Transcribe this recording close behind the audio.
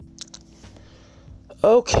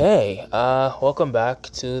Okay, welcome back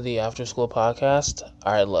to the After School Podcast.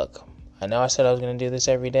 Alright, look, I know I said I was going to do this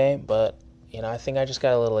every day, but, I think I just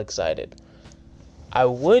got a little excited. I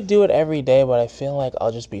would do it every day, but I feel like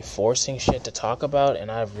I'll just be forcing shit to talk about, and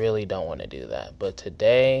I really don't want to do that. But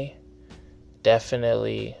today,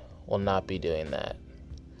 definitely will not be doing that.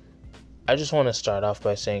 I just want to start off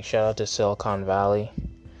by saying shout out to Silicon Valley,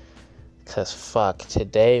 because fuck,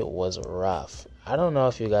 today was rough. I don't know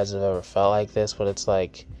if you guys have ever felt like this, but it's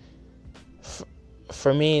like,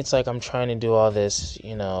 for me, it's like I'm trying to do all this,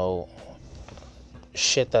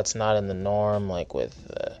 shit that's not in the norm, like with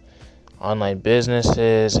online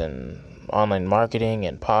businesses and online marketing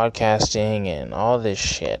and podcasting and all this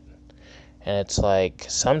shit. And it's like,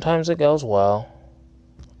 sometimes it goes well.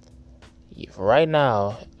 Right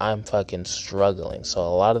now, I'm fucking struggling. So a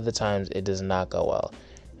lot of the times, it does not go well.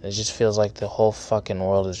 It just feels like the whole fucking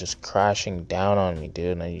world is just crashing down on me,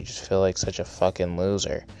 dude. And you just feel like such a fucking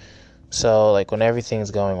loser. So, like, when everything's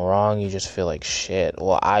going wrong, you just feel like shit.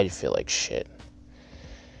 Well, I feel like shit.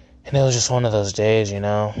 And it was just one of those days,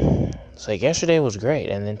 It's like, yesterday was great,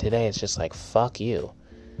 and then today it's just like, fuck you.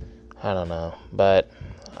 I don't know. But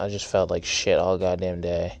I just felt like shit all goddamn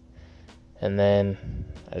day. And then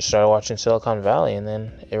I just started watching Silicon Valley, and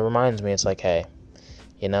then it reminds me, it's like, hey,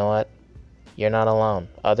 you know what? You're not alone.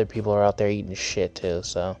 Other people are out there eating shit, too,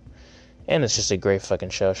 so. And it's just a great fucking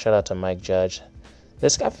show. Shout out to Mike Judge. I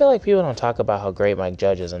feel like people don't talk about how great Mike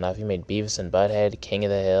Judge is enough. He made Beavis and Butthead, King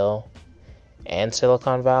of the Hill, and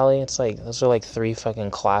Silicon Valley. It's like, those are like three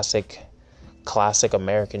fucking classic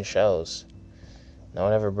American shows. No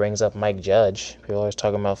one ever brings up Mike Judge. People always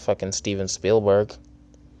talking about fucking Steven Spielberg.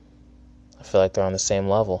 I feel like they're on the same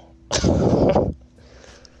level.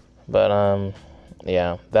 But,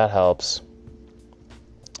 yeah, that helps.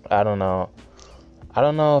 I don't know. I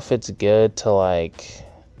don't know if it's good to, like...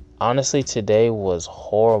 Honestly, today was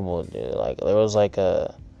horrible, dude. Like, there was like I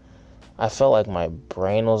felt like my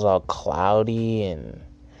brain was all cloudy, and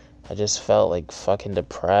I just felt like fucking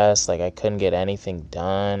depressed. Like, I couldn't get anything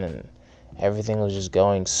done, and everything was just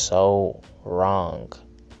going so wrong.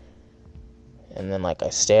 And then, like, I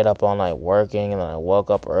stayed up all night working, and then I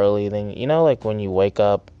woke up early. Then, like, when you wake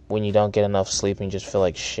up, when you don't get enough sleep, and you just feel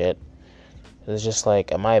like shit. It was just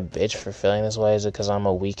like, am I a bitch for feeling this way? Is it because I'm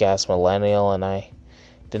a weak-ass millennial, and I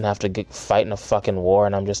didn't have to fight in a fucking war,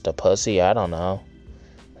 and I'm just a pussy? I don't know.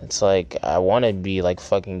 It's like, I want to be like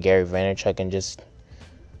fucking Gary Vaynerchuk and just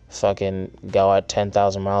fucking go at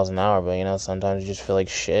 10,000 miles an hour, but sometimes you just feel like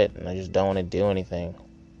shit, and I just don't want to do anything.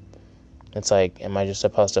 It's like, am I just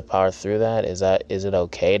supposed to power through that? Is it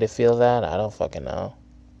okay to feel that? I don't fucking know.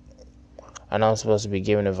 I know I'm supposed to be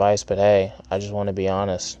giving advice, but hey, I just want to be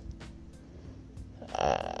honest.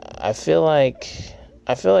 I feel like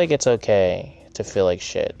it's okay to feel like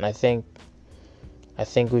shit, and I think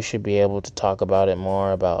we should be able to talk about it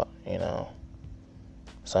more, about,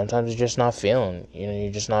 sometimes you're just not feeling,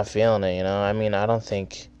 you're just not feeling it, I mean, I'm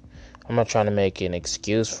not trying to make an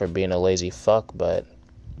excuse for being a lazy fuck, but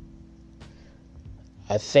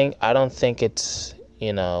I don't think it's,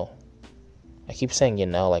 I keep saying,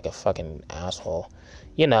 like a fucking asshole.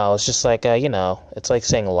 It's just like, it's like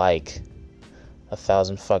saying like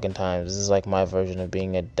 1,000 fucking times. This is like my version of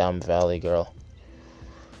being a dumb valley girl.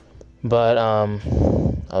 But, I'm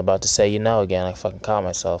about to say again. I fucking caught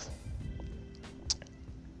myself.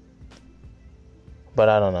 But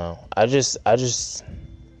I don't know. I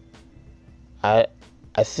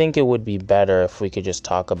think it would be better if we could just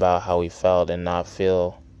talk about how we felt and not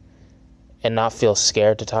feel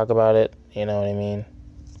scared to talk about it. You know what I mean?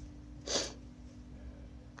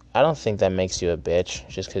 I don't think that makes you a bitch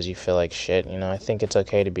just because you feel like shit. I think it's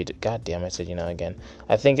okay to be... God damn, I said again.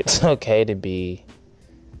 I think it's okay to be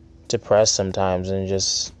depressed sometimes and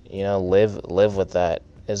just, live with that.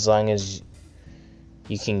 As long as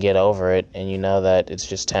you can get over it and you know that it's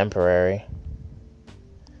just temporary.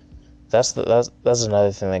 That's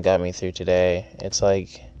another thing that got me through today. It's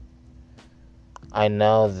like, I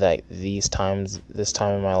know that this time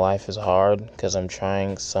in my life is hard because I'm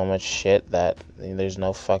trying so much shit that there's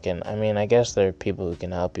no fucking... I mean, I guess there are people who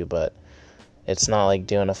can help you, but it's not like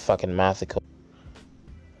doing a fucking math equation.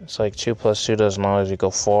 It's like 2 + 2 doesn't always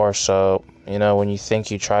equal 4, so, when you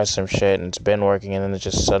think you try some shit and it's been working and then it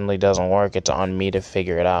just suddenly doesn't work, it's on me to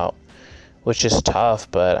figure it out. Which is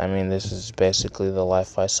tough, but, I mean, this is basically the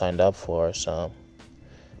life I signed up for, so...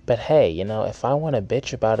 But hey, if I want to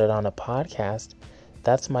bitch about it on a podcast,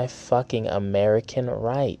 that's my fucking American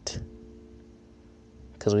right.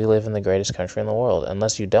 Because we live in the greatest country in the world.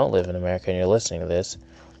 Unless you don't live in America and you're listening to this,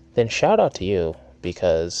 then shout out to you,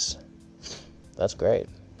 because that's great.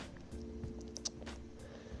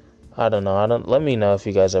 I don't know. Let me know if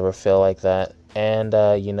you guys ever feel like that. And,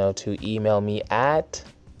 to email me at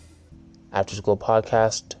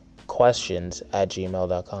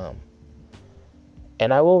afterschoolpodcastquestions@gmail.com.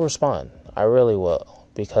 And I will respond. I really will.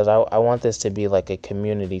 Because I want this to be like a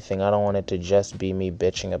community thing. I don't want it to just be me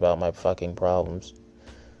bitching about my fucking problems.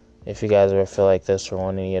 If you guys ever feel like this or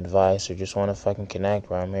want any advice or just want to fucking connect,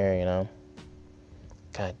 where I'm here,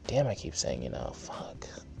 God damn, I keep saying, fuck.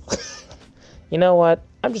 You know what?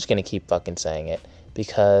 I'm just going to keep fucking saying it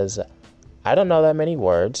because I don't know that many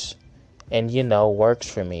words and, works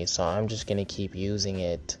for me. So I'm just going to keep using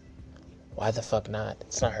it. Why the fuck not?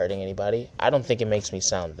 It's not hurting anybody. I don't think it makes me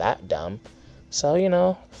sound that dumb.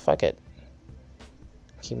 So, fuck it.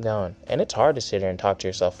 Keep going. And it's hard to sit here and talk to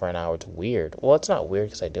yourself for an hour. It's weird. Well, it's not weird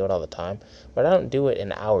because I do it all the time, but I don't do it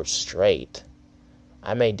an hour straight.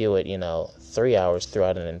 I may do it, 3 hours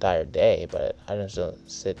throughout an entire day, but I just don't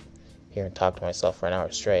sit here and talk to myself for an hour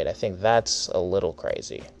straight. I think that's a little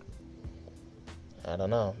crazy. I don't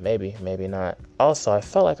know. Maybe not. Also, I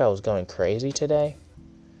felt like I was going crazy today.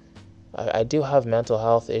 I do have mental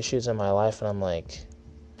health issues in my life, and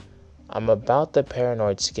I'm about the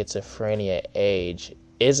paranoid schizophrenia age.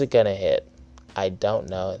 Is it gonna hit? I don't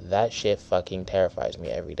know. That shit fucking terrifies me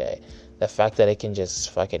every day. The fact that it can just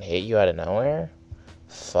fucking hit you out of nowhere?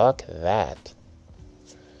 Fuck that.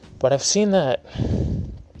 But I've seen that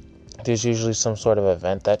there's usually some sort of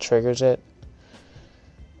event that triggers it.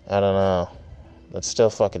 I don't know. That's still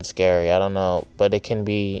fucking scary. I don't know. But it can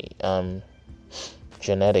be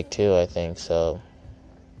genetic too, I think. So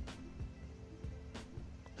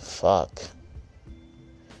fuck.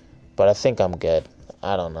 But I think I'm good.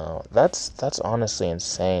 I don't know. That's honestly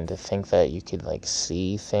insane to think that you could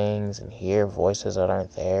see things and hear voices that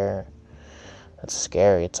aren't there. That's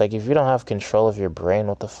scary. It's like if you don't have control of your brain,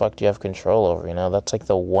 what the fuck do you have control over? That's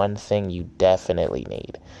the one thing you definitely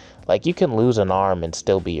need. You can lose an arm and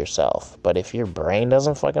still be yourself, but if your brain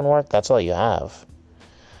doesn't fucking work, that's all you have.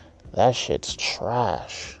 That shit's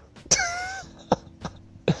trash.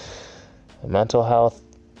 The mental health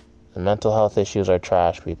issues are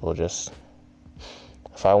trash, people. Just,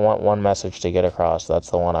 if I want one message to get across, that's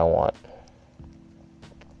the one I want.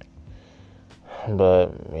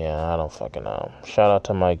 But, yeah, I don't fucking know. Shout out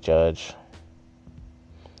to Mike Judge.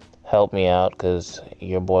 Help me out, because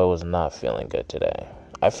your boy was not feeling good today.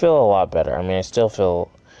 I feel a lot better. I still feel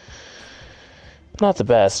not the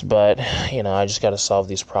best, but, I just gotta solve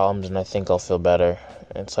these problems, and I think I'll feel better.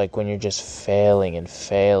 It's like when you're just failing and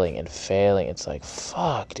failing and failing, it's like,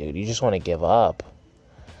 fuck, dude, you just want to give up.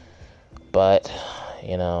 But,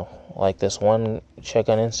 like this one chick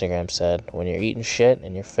on Instagram said, when you're eating shit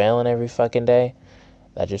and you're failing every fucking day,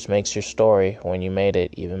 that just makes your story, when you made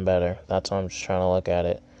it, even better. That's how I'm just trying to look at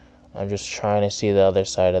it. I'm just trying to see the other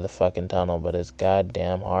side of the fucking tunnel, but it's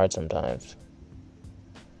goddamn hard sometimes.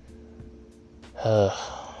 I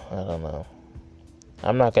don't know.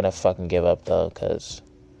 I'm not gonna fucking give up though, because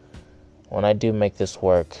when I do make this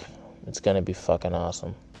work, it's gonna be fucking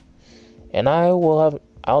awesome. And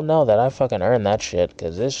I'll know that I fucking earned that shit,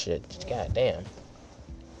 because this shit, goddamn,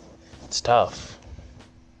 it's tough.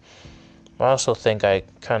 I also think I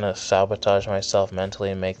kind of sabotage myself mentally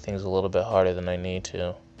and make things a little bit harder than I need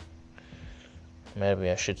to. Maybe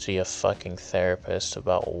I should see a fucking therapist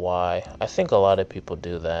about why. I think a lot of people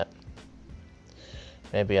do that.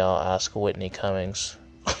 Maybe I'll ask Whitney Cummings.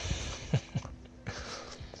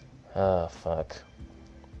 Oh, fuck.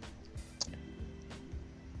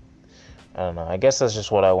 I don't know. I guess that's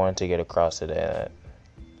just what I wanted to get across today.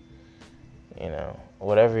 That,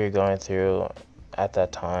 whatever you're going through at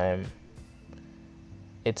that time,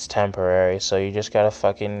 it's temporary. So you just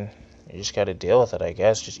gotta deal with it, I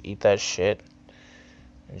guess. Just eat that shit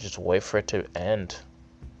and just wait for it to end.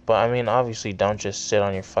 But obviously don't just sit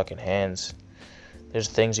on your fucking hands. There's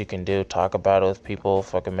things you can do. Talk about it with people.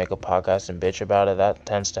 Fucking make a podcast and bitch about it. That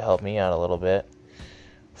tends to help me out a little bit.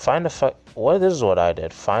 This is what I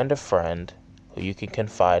did. Find a friend who you can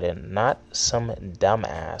confide in. Not some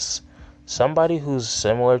dumbass. Somebody who's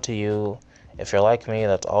similar to you. If you're like me,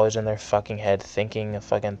 that's always in their fucking head thinking a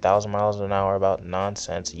fucking 1,000 miles an hour about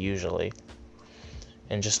nonsense, usually.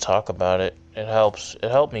 And just talk about it. It helps. It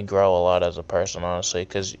helped me grow a lot as a person, honestly,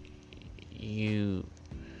 because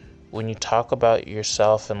when you talk about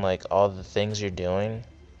yourself and all the things you're doing,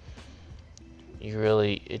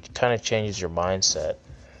 it kind of changes your mindset.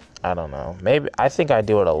 I don't know. Maybe I think I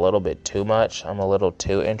do it a little bit too much. I'm a little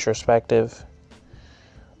too introspective.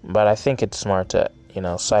 But I think it's smart to,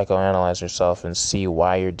 psychoanalyze yourself and see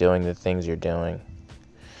why you're doing the things you're doing.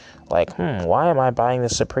 Why am I buying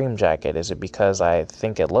this Supreme jacket? Is it because I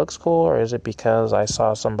think it looks cool, or is it because I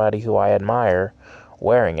saw somebody who I admire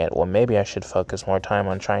wearing it. Well, maybe I should focus more time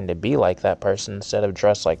on trying to be like that person instead of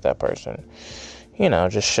dress like that person. You know,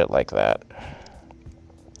 just shit like that.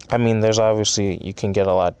 I mean, there's obviously, you can get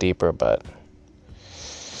a lot deeper, but,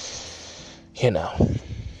 you know,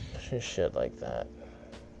 just shit like that.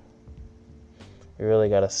 You really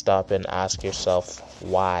gotta stop and ask yourself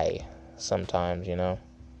why sometimes, you know?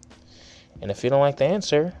 And if you don't like the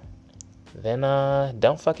answer, then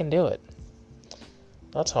don't fucking do it.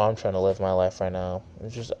 That's how I'm trying to live my life right now.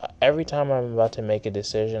 It's just every time I'm about to make a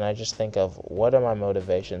decision, I just think of what are my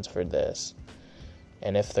motivations for this.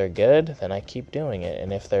 And if they're good, then I keep doing it.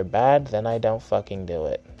 And if they're bad, then I don't fucking do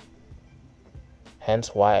it.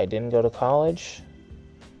 Hence why I didn't go to college.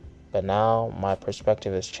 But now my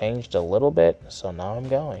perspective has changed a little bit, so now I'm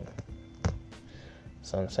going.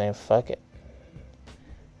 So I'm saying fuck it.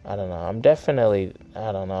 I don't know. I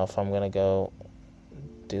don't know if I'm going to go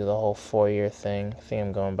do the whole 4-year thing. I think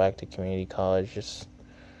I'm going back to community college just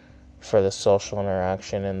for the social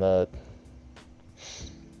interaction and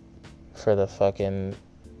for the fucking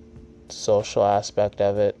social aspect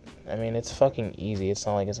of it. I mean, it's fucking easy. It's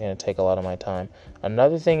not like it's going to take a lot of my time.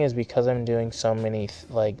 Another thing is because I'm doing so many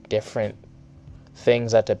like different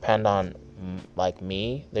things that depend on like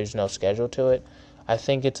me, there's no schedule to it. I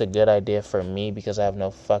think it's a good idea for me because I have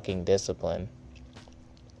no fucking discipline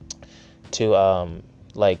to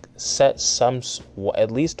like set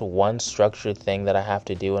at least one structured thing that I have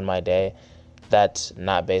to do in my day that's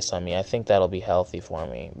not based on me. I think that'll be healthy for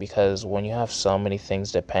me because when you have so many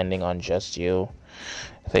things depending on just you,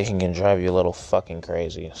 they can drive you a little fucking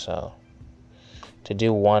crazy. So to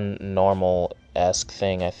do one normal-esque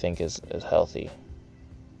thing, I think is healthy.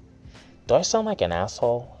 Do I sound like an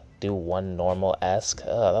asshole? Do one normal-esque?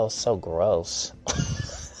 Oh, that was so gross.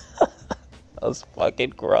 That was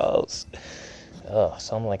fucking gross. Ugh,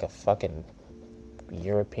 sound like a fucking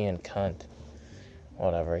European cunt.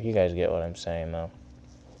 Whatever, you guys get what I'm saying though.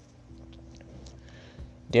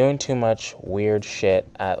 Doing too much weird shit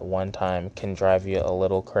at one time can drive you a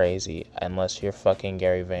little crazy unless you're fucking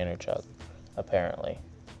Gary Vaynerchuk, apparently.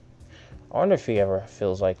 I wonder if he ever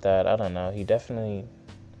feels like that. I don't know. He definitely...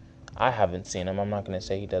 I haven't seen him. I'm not going to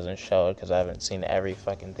say he doesn't show it because I haven't seen every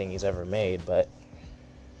fucking thing he's ever made, but...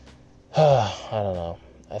 I don't know.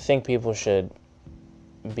 I think people should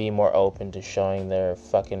be more open to showing their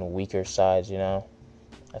fucking weaker sides, you know?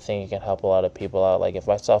 I think it can help a lot of people out. Like, if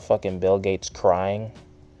I saw fucking Bill Gates crying,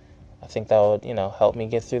 I think that would, you know, help me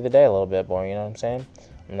get through the day a little bit more, you know what I'm saying?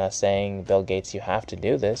 I'm not saying, Bill Gates, you have to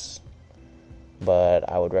do this, but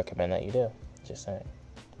I would recommend that you do. Just saying.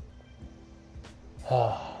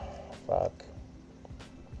 Fuck.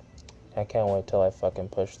 I can't wait till I fucking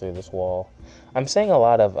push through this wall. I'm saying a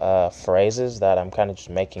lot of phrases that I'm kind of just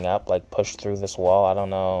making up, like push through this wall. I don't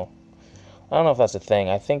know if that's a thing.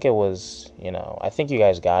 I think it was, you know, I think you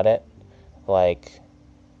guys got it. Like,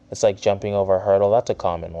 it's like jumping over a hurdle. That's a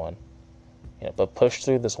common one. You know, but push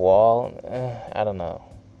through this wall, I don't know.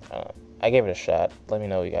 I gave it a shot. Let me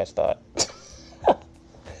know what you guys thought.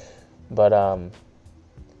 But,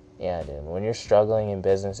 yeah, dude, when you're struggling in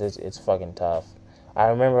business, it's fucking tough. I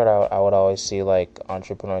remember I would always see, like,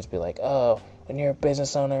 entrepreneurs be like, oh, when you're a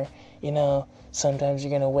business owner, you know, sometimes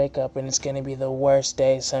you're going to wake up and it's going to be the worst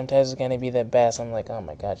day. Sometimes it's going to be the best. I'm like, oh,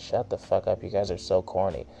 my God, shut the fuck up. You guys are so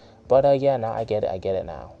corny. But, yeah, no, I get it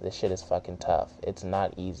now. This shit is fucking tough. It's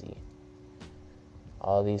not easy.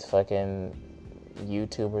 All these fucking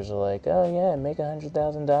YouTubers are like, oh, yeah, make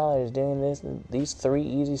 $100,000 doing this, these 3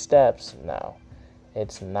 easy steps. No,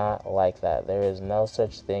 it's not like that. There is no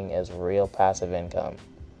such thing as real passive income.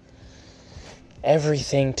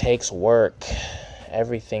 Everything takes work.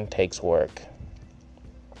 Everything takes work.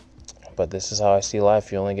 But this is how I see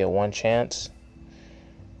life. You only get one chance.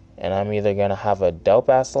 And I'm either going to have a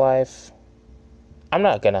dope-ass life. I'm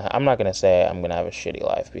not gonna say I'm going to have a shitty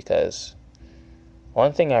life, because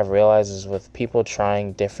one thing I've realized is with people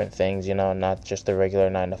trying different things, you know, not just the regular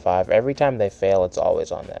 9 to 5, every time they fail, it's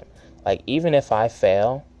always on them. Like, even if I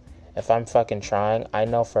fail, if I'm fucking trying, I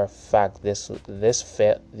know for a fact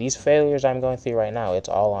these failures I'm going through right now, it's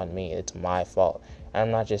all on me. It's my fault. And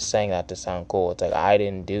I'm not just saying that to sound cool. It's like, I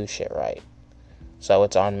didn't do shit right, so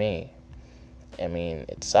it's on me. I mean,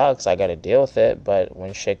 it sucks. I got to deal with it. But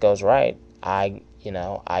when shit goes right, I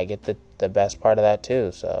get the best part of that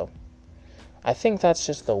too. So I think that's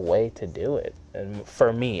just the way to do it. And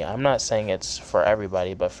for me, I'm not saying it's for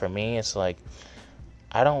everybody, but for me, it's like,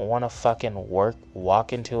 I don't want to fucking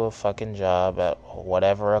walk into a fucking job at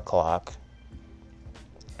whatever o'clock.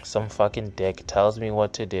 Some fucking dick tells me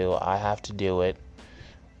what to do. I have to do it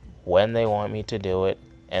when they want me to do it.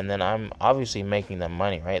 And then I'm obviously making them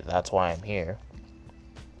money, right? That's why I'm here.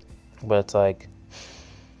 But it's like,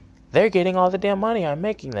 They're getting all the damn money I'm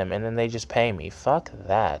making them, and then they just pay me. Fuck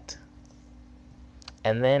that.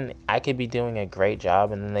 And then I could be doing a great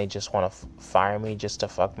job, and then they just want to fire me just to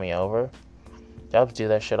fuck me over. Jobs do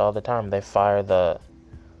that shit all the time. They fire the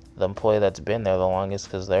employee that's been there the longest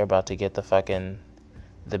because they're about to get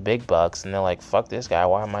the big bucks, and they're like, fuck this guy,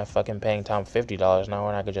 why am I fucking paying Tom $50 an hour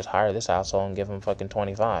when I could just hire this asshole and give him fucking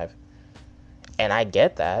 25? And I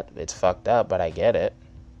get that. It's fucked up, but I get it.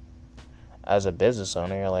 As a business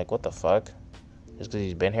owner, you're like, what the fuck? Just because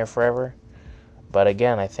he's been here forever? But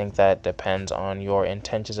again, I think that depends on your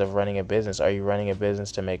intentions of running a business. Are you running a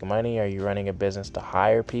business to make money? Are you running a business to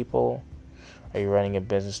hire people? Are you running a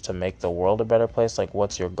business to make the world a better place? Like,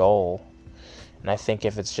 what's your goal? And I think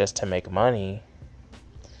if it's just to make money,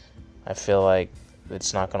 I feel like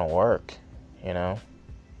it's not going to work, you know?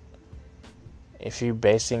 If you're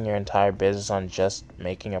basing your entire business on just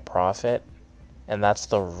making a profit, and that's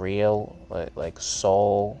the real, like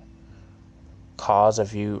sole cause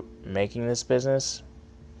of you making this business,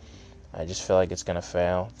 I just feel like it's going to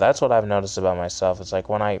fail. That's what I've noticed about myself. It's like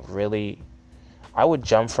when I would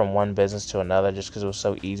jump from one business to another just because it was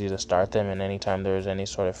so easy to start them, and anytime there was any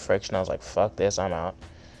sort of friction, I was like, fuck this, I'm out.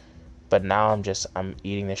 But now I'm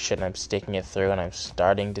eating this shit and I'm sticking it through, and I'm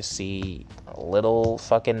starting to see little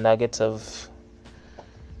fucking nuggets of,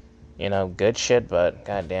 good shit. But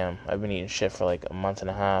goddamn, I've been eating shit for like a month and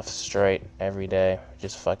a half straight every day.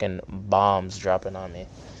 Just fucking bombs dropping on me.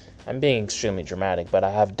 I'm being extremely dramatic, but I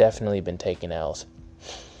have definitely been taking L's.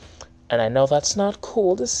 And I know that's not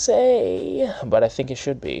cool to say, but I think it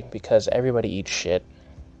should be, because everybody eats shit.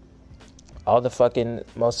 All the fucking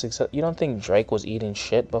most success. You don't think Drake was eating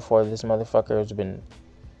shit before this motherfucker has been?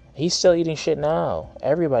 He's still eating shit now.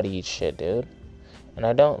 Everybody eats shit, dude. And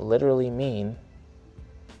I don't literally mean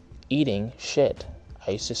eating shit.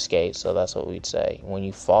 I used to skate, so that's what we'd say. When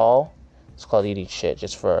you fall, it's called eating shit.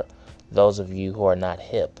 Just for those of you who are not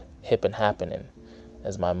hip and happening,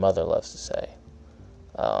 as my mother loves to say.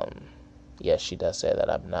 Yes, she does say that.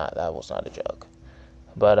 I'm not. That was not a joke.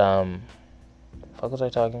 But what was I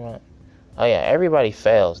talking about? Oh yeah, everybody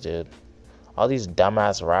fails, dude. All these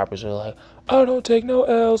dumbass rappers are like, I don't take no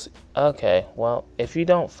L's. Okay, well, if you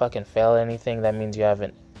don't fucking fail at anything, that means you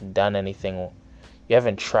haven't done anything. You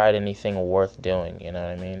haven't tried anything worth doing, you know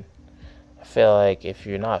what I mean? I feel like if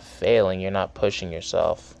you're not failing, you're not pushing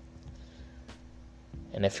yourself.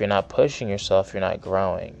 And if you're not pushing yourself, you're not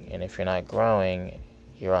growing. And if you're not growing,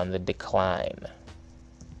 you're on the decline.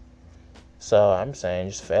 So I'm saying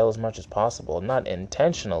just fail as much as possible. Not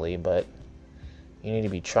intentionally, but you need to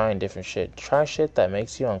be trying different shit. Try shit that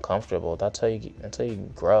makes you uncomfortable. That's how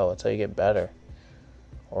you grow. That's how you get better.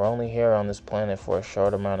 We're only here on this planet for a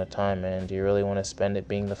short amount of time, man. Do you really want to spend it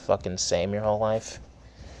being the fucking same your whole life?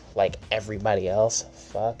 Like everybody else?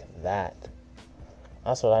 Fuck that.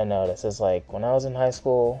 That's what I noticed. It's like when I was in high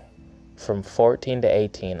school, from 14 to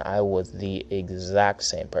 18, I was the exact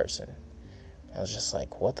same person. I was just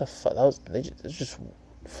like, what the fuck? It was just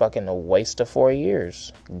fucking a waste of 4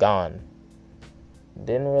 years. Gone.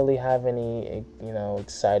 Didn't really have any,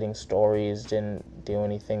 exciting stories. Didn't do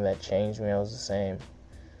anything that changed me. I was the same.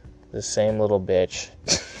 The same little bitch.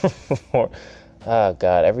 Oh,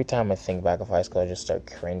 God. Every time I think back of high school, I just start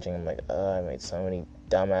cringing. I'm like, I made so many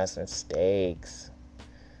dumbass mistakes.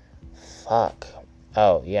 Fuck.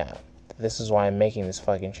 Oh, yeah. This is why I'm making this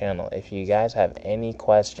fucking channel. If you guys have any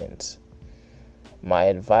questions, my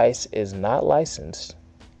advice is not licensed,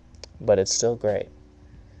 but it's still great.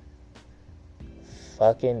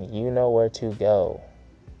 Fucking, you know where to go.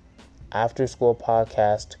 After School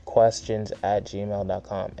Podcast questions at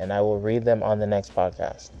gmail.com, and I will read them on the next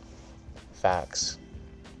podcast. Facts.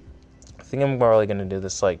 I think I'm probably going to do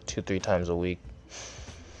this like 2-3 times a week.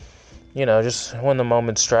 Just when the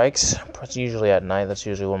moment strikes. It's usually at night. That's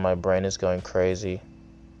usually when my brain is going crazy.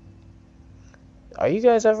 Are you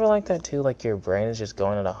guys ever like that too? Like your brain is just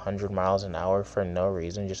going at 100 miles an hour for no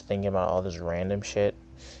reason, just thinking about all this random shit?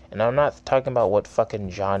 And I'm not talking about what fucking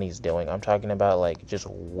Johnny's doing. I'm talking about like just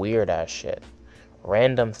weird ass shit.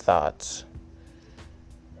 Random thoughts.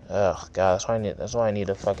 Ugh, God, that's why I need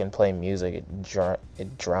to fucking play music.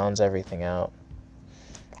 It drowns everything out.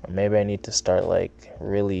 Or maybe I need to start like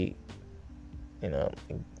really,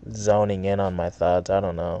 zoning in on my thoughts. I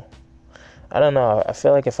don't know. I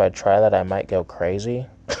feel like if I try that, I might go crazy.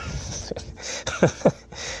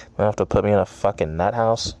 They'll have to put me in a fucking nut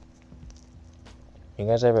house. You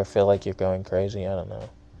guys ever feel like you're going crazy? I don't know.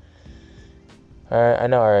 Alright, I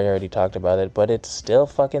know I already talked about it, but it's still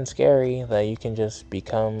fucking scary that you can just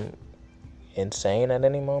become insane at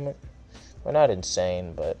any moment. Well, not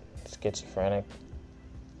insane, but schizophrenic.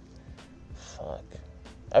 Fuck.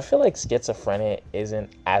 I feel like schizophrenia isn't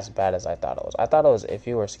as bad as I thought it was. I thought it was if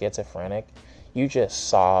you were schizophrenic, you just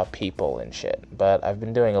saw people and shit. But I've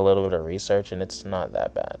been doing a little bit of research and it's not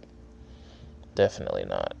that bad. Definitely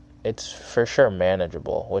not. It's for sure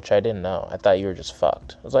manageable, which I didn't know. I thought you were just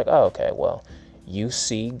fucked. I was like, oh, okay, well, you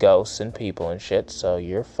see ghosts and people and shit, so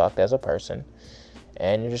you're fucked as a person.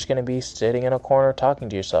 And you're just going to be sitting in a corner talking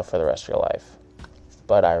to yourself for the rest of your life.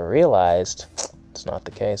 But I realized it's not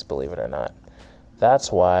the case, believe it or not.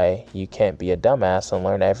 That's why you can't be a dumbass and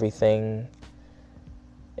learn everything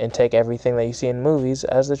and take everything that you see in movies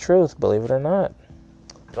as the truth, believe it or not.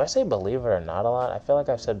 Do I say believe it or not a lot? I feel like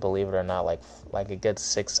I've said believe it or not like a good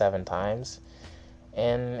 6-7 times.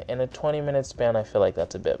 And in a 20-minute span, I feel like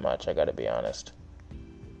that's a bit much, I gotta be honest.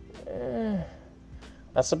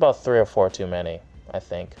 That's about 3 or 4 too many, I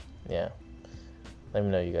think. Yeah. Let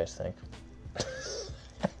me know what you guys think.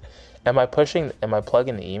 Am I plugging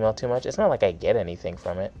the email too much? It's not like I get anything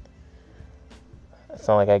from it. It's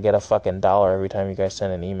not like I get a fucking $1 every time you guys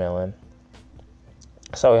send an email in.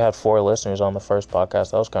 So we had 4 listeners on the first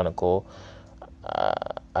podcast. That was kind of cool.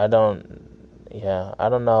 I don't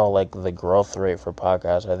know like the growth rate for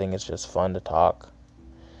podcasts. I think it's just fun to talk.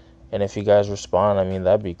 And if you guys respond, I mean,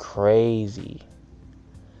 that'd be crazy.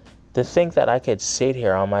 To think that I could sit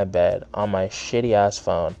here on my bed, on my shitty ass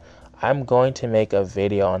phone. I'm going to make a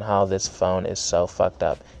video on how this phone is so fucked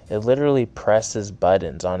up. It literally presses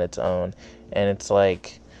buttons on its own. And it's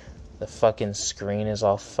like, the fucking screen is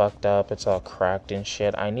all fucked up. It's all cracked and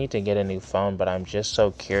shit. I need to get a new phone, but I'm just so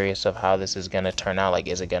curious of how this is going to turn out. Like,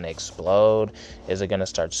 is it going to explode? Is it going to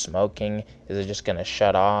start smoking? Is it just going to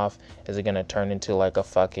shut off? Is it going to turn into like a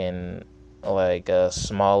fucking, like a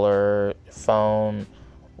smaller phone?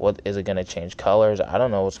 What is it going to change colors? I don't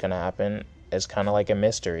know what's going to happen. It's kind of like a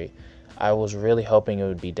mystery. I was really hoping it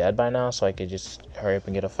would be dead by now so I could just hurry up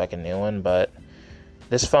and get a fucking new one, but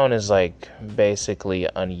this phone is like basically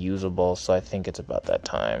unusable, so I think it's about that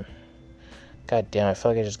time. God damn, I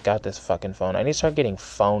feel like I just got this fucking phone. I need to start getting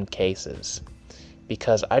phone cases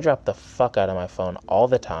because I drop the fuck out of my phone all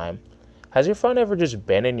the time. Has your phone ever just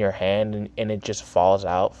been in your hand and it just falls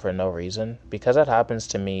out for no reason? Because that happens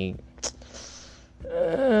to me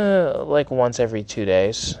like once every 2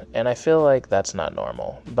 days, and I feel like that's not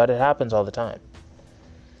normal, but it happens all the time.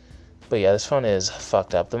 But yeah, this phone is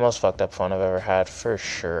fucked up. The most fucked up phone I've ever had, for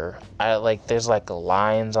sure. There's like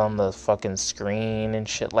lines on the fucking screen and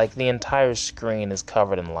shit. Like, the entire screen is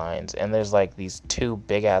covered in lines. And there's like these 2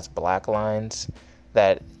 big ass black lines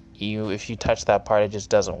that if you touch that part, it just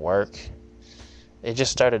doesn't work. It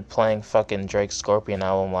just started playing fucking Drake's Scorpion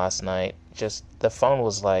album last night. Just, the phone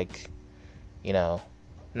was like,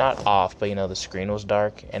 not off, but the screen was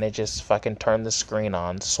dark, and it just fucking turned the screen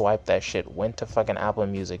on, swiped that shit, went to fucking Apple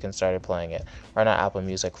Music and started playing it. Or not Apple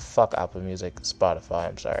Music, fuck Apple Music, Spotify,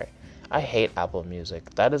 I'm sorry. I hate Apple Music.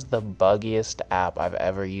 That is the buggiest app I've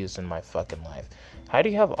ever used in my fucking life. How do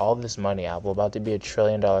you have all this money, Apple, about to be $1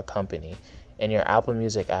 trillion company, and your Apple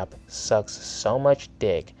Music app sucks so much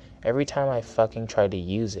dick? Every time I fucking tried to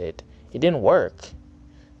use it, it didn't work.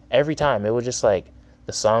 Every time, it would just like,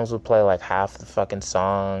 the songs would play like half the fucking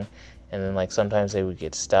song, and then like sometimes they would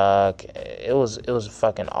get stuck. It was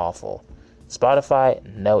fucking awful. Spotify,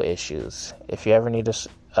 no issues. If you ever need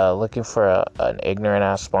to looking for an ignorant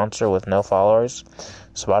ass sponsor with no followers,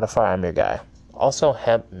 Spotify, I'm your guy. Also,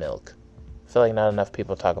 hemp milk. I feel like not enough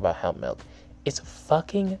people talk about hemp milk. It's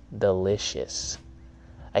fucking delicious.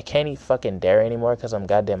 I can't eat fucking dairy anymore because I'm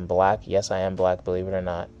goddamn black. Yes, I am black, believe it or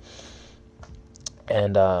not.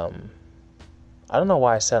 And I don't know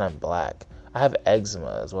why I said I'm black. I have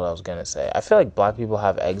eczema is what I was going to say. I feel like black people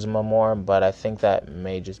have eczema more, but I think that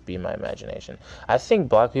may just be my imagination. I think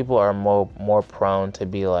black people are more prone to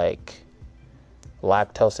be like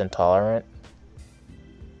lactose intolerant.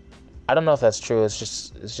 I don't know if that's true. It's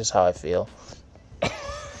just how I feel.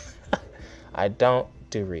 I don't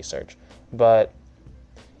do research. But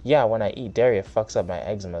yeah, when I eat dairy, it fucks up my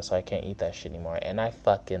eczema, so I can't eat that shit anymore. And I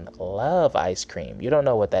fucking love ice cream. You don't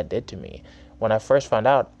know what that did to me. When I first found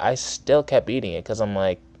out, I still kept eating it because I'm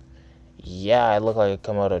like, yeah, I look like a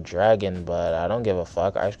Komodo dragon, but I don't give a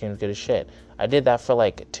fuck. Ice cream's good as shit. I did that for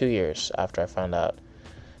like 2 years after I found out.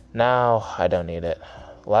 Now, I don't need it.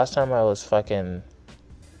 Last time I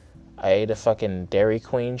ate a fucking Dairy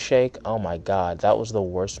Queen shake. Oh my god, that was the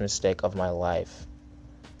worst mistake of my life.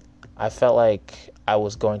 I felt like I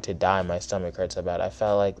was going to die. My stomach hurt so bad. I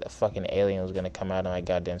felt like a fucking alien was going to come out of my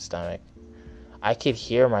goddamn stomach. I could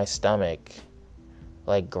hear my stomach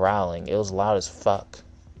like growling. It was loud as fuck.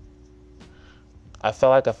 I felt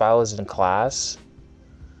like if I was in class,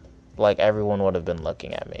 like everyone would have been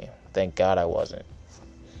looking at me. Thank God I wasn't.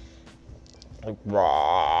 like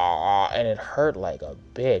raw, and it hurt like a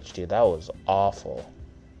bitch, dude. That was awful.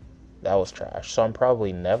 That was trash. So I'm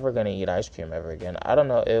probably never gonna eat ice cream ever again. I don't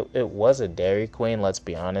know. It was a Dairy Queen, let's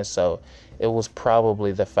be honest. So it was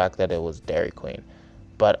probably the fact that it was Dairy Queen.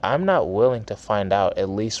 But I'm not willing to find out, at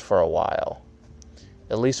least for a while,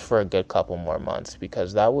 at least for a good couple more months,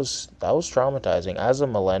 because that was traumatizing. As a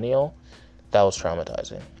millennial, that was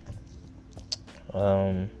traumatizing.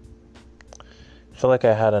 I feel like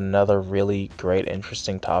I had another really great,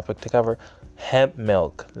 interesting topic to cover. Hemp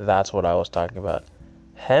milk. That's what I was talking about.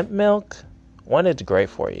 Hemp milk, one, it's great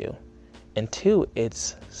for you. And two,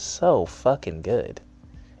 it's so fucking good.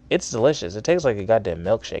 It's delicious. It tastes like a goddamn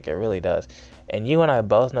milkshake. It really does. And you and I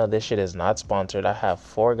both know this shit is not sponsored. I have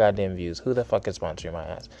 4 goddamn views. Who the fuck is sponsoring my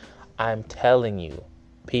ass? I'm telling you,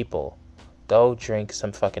 people, go drink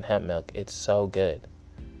some fucking hemp milk. It's so good.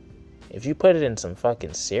 If you put it in some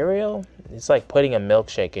fucking cereal, it's like putting a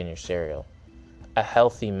milkshake in your cereal. A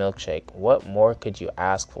healthy milkshake. What more could you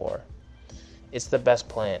ask for? It's the best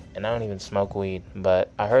plant, and I don't even smoke weed, but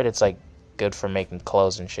I heard it's like good for making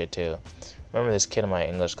clothes and shit too. Remember this kid in my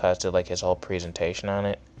English class did like his whole presentation on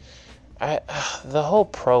it? The whole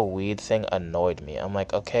pro weed thing annoyed me. I'm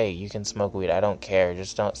like, okay, you can smoke weed. I don't care.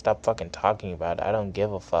 Just don't stop fucking talking about it. I don't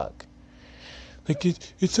give a fuck. Like,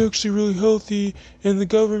 it's actually really healthy, and the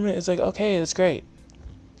government is like, okay, that's great.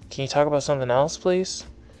 Can you talk about something else, please?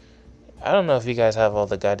 I don't know if you guys have all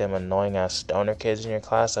the goddamn annoying ass stoner kids in your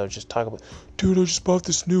class that would just talk about, dude, I just bought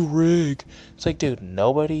this new rig. It's like, dude,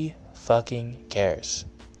 nobody fucking cares.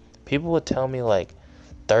 People would tell me like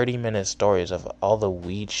 30-minute stories of all the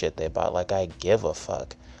weed shit they bought. Like, I give a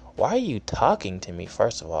fuck. Why are you talking to me,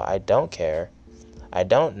 first of all? I don't care. I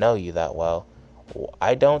don't know you that well.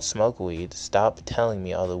 I don't smoke weed. Stop telling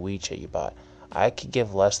me all the weed shit you bought. I could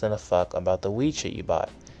give less than a fuck about the weed shit you bought.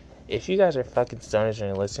 If you guys are fucking stoners and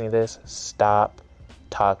you're listening to this, stop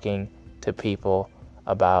talking to people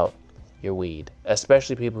about your weed.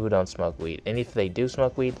 Especially people who don't smoke weed. And if they do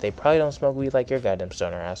smoke weed, they probably don't smoke weed like your goddamn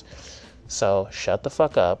stoner ass. So shut the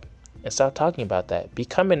fuck up and stop talking about that.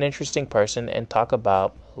 Become an interesting person and talk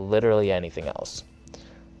about literally anything else.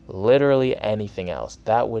 Literally anything else.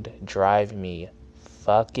 That would drive me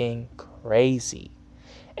fucking crazy.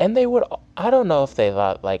 And they would, I don't know if they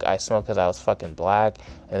thought like I smoked because I was fucking black,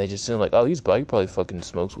 and they just assumed like, oh, he's black, he probably fucking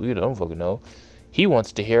smokes weed, I don't fucking know. He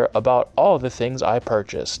wants to hear about all the things I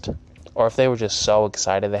purchased. Or if they were just so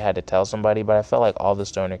excited they had to tell somebody, but I felt like all the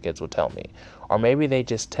stoner kids would tell me. Or maybe they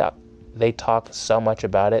just they talk so much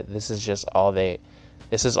about it, this is all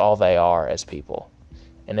they are as people.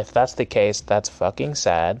 And if that's the case, that's fucking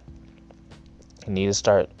sad. You need to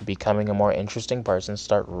start becoming a more interesting person.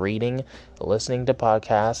 Start reading, listening to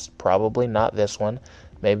podcasts. Probably not this one.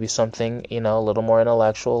 Maybe something, a little more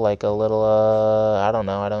intellectual, like a little, I don't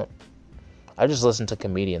know. I just listen to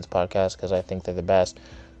comedians' podcasts because I think they're the best.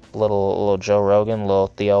 Little Joe Rogan, little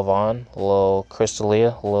Theo Vaughn, little Chris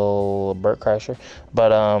D'Elia, little Bert Kreischer. But,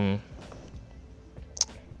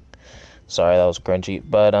 sorry, that was cringy.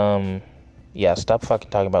 But, yeah, stop fucking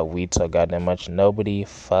talking about weed so goddamn much. Nobody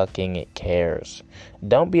fucking cares.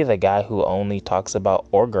 Don't be the guy who only talks about,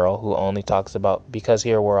 or girl who only talks about, because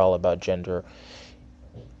here we're all about gender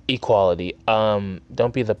equality.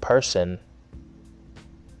 Don't be the person.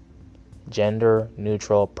 Gender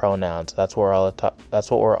neutral pronouns. That's what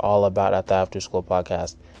we're all about at the After School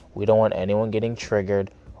Podcast. We don't want anyone getting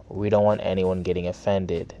triggered. We don't want anyone getting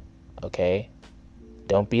offended. Okay?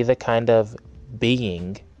 Don't be the kind of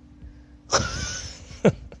being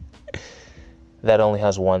that only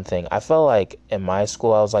has one thing. I felt like in my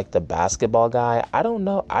school I was like the basketball guy. I don't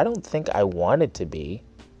know. I don't think I wanted to be.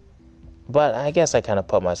 But I guess I kind of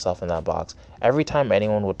put myself in that box. Every time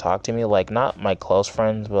anyone would talk to me, like not my close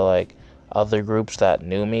friends, but like other groups that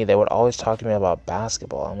knew me, they would always talk to me about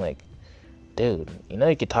basketball. I'm like, dude,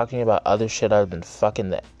 you could talk to me about other shit other than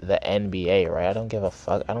fucking the NBA, right? I don't give a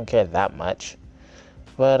fuck. I don't care that much.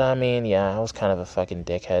 But I mean, yeah, I was kind of a fucking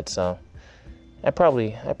dickhead, so I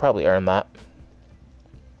probably earned that.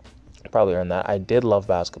 I did love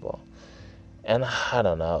basketball. And I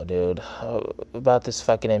don't know, dude. About this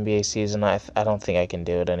fucking NBA season, I don't think I can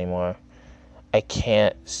do it anymore. I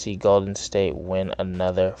can't see Golden State win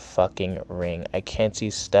another fucking ring. I can't see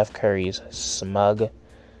Steph Curry's smug,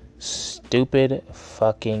 stupid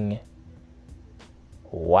fucking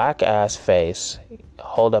whack-ass face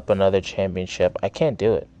hold up another championship. I can't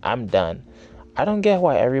do it. I'm done. I don't get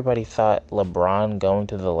why everybody thought LeBron going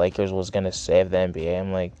to the Lakers was going to save the NBA.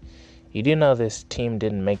 I'm like, you do know this team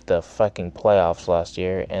didn't make the fucking playoffs last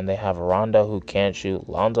year, and they have Rondo who can't shoot,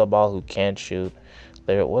 Lonzo Ball who can't shoot.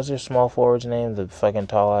 What's their small forward's name? The fucking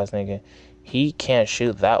tall ass nigga. He can't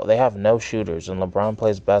shoot that. They have no shooters, and LeBron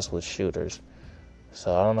plays best with shooters.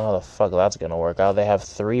 So I don't know how the fuck that's gonna work out. They have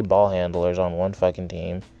 3 ball handlers on one fucking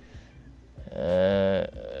team.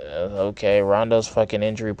 Okay, Rondo's fucking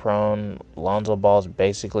injury prone. Lonzo Ball's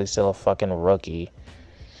basically still a fucking rookie.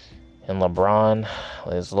 And LeBron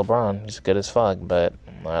is LeBron. He's good as fuck, but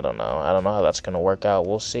I don't know. I don't know how that's gonna work out.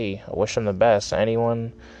 We'll see. I wish him the best.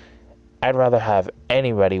 I'd rather have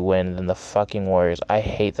anybody win than the fucking Warriors. I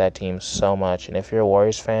hate that team so much. And if you're a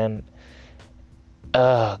Warriors fan,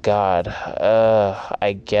 oh God,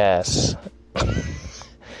 I guess.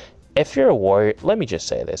 If you're a Warrior, let me just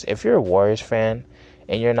say this. If you're a Warriors fan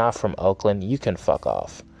and you're not from Oakland, you can fuck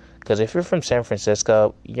off. Because if you're from San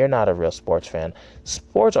Francisco, you're not a real sports fan.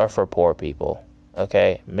 Sports are for poor people,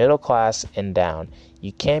 okay? Middle class and down.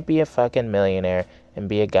 You can't be a fucking millionaire and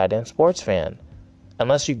be a goddamn sports fan.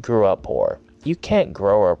 Unless you grew up poor. You can't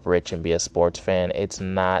grow up rich and be a sports fan. It's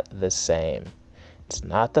not the same. It's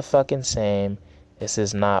not the fucking same. This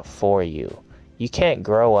is not for you. You can't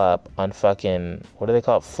grow up on fucking, what do they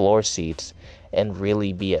call it, floor seats and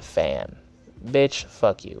really be a fan. Bitch,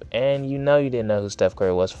 fuck you. And you know you didn't know who Steph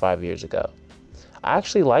Curry was 5 years ago. I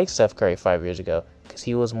actually liked Steph Curry 5 years ago because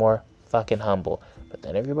he was more fucking humble. But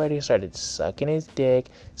then everybody started sucking his dick,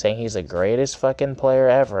 saying he's the greatest fucking player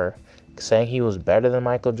ever, saying he was better than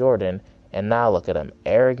Michael Jordan, and now look at him,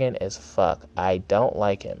 arrogant as fuck. I don't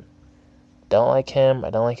like him. Don't like him. I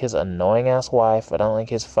don't like his annoying ass wife. I don't like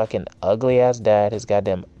his fucking ugly ass dad, his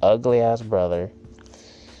goddamn ugly ass brother.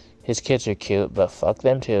 His kids are cute, but fuck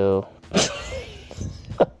them too.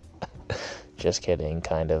 Just kidding,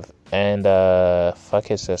 kind of. And fuck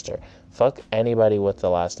his sister. Fuck anybody with the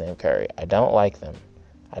last name Curry. I don't like them.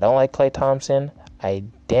 I don't like Klay Thompson. I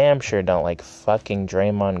damn sure don't like fucking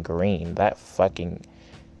Draymond Green. That fucking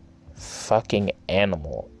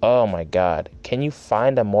animal. Oh my God. Can you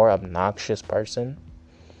find a more obnoxious person?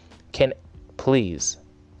 Please,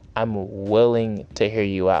 I'm willing to hear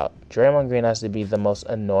you out. Draymond Green has to be the most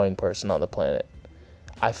annoying person on the planet.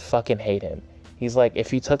 I fucking hate him. He's like,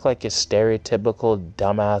 if you took like a stereotypical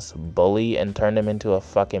dumbass bully and turned him into a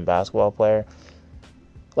fucking basketball player,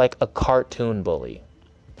 like a cartoon bully,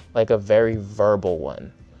 like a very verbal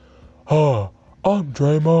one. Oh, I'm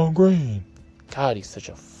Draymond Green. God, he's such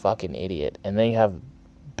a fucking idiot. And then you have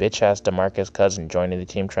bitch-ass DeMarcus Cousins joining the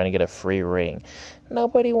team trying to get a free ring.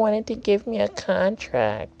 Nobody wanted to give me a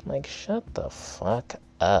contract. Like, shut the fuck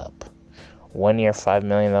up. 1 year, $5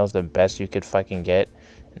 million, that was the best you could fucking get.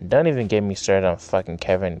 Don't even get me started on fucking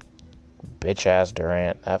Kevin bitch-ass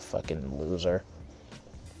Durant. That fucking loser.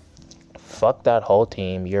 Fuck that whole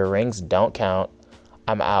team. Your rings don't count.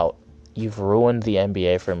 I'm out. You've ruined the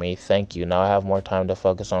NBA for me. Thank you. Now I have more time to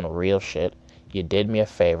focus on real shit. You did me a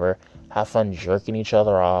favor. Have fun jerking each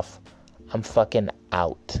other off. I'm fucking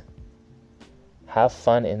out. Have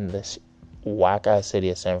fun in this whack-ass city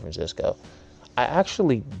of San Francisco. I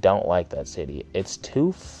actually don't like that city. It's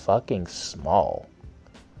too fucking small.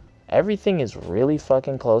 Everything is really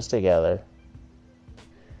fucking close together.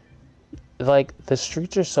 Like, the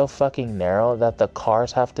streets are so fucking narrow that the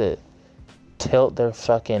cars have to tilt their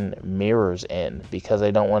fucking mirrors in because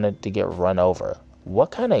they don't want it to get run over.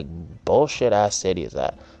 What kind of bullshit ass city is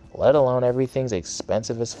that? Let alone everything's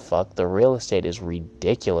expensive as fuck. The real estate is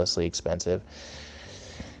ridiculously expensive.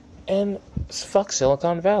 And fuck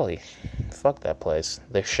Silicon Valley. Fuck that place.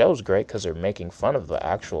 The show's great because they're making fun of the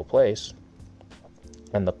actual place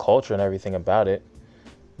and the culture and everything about it.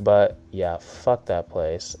 But yeah, fuck that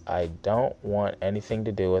place. I don't want anything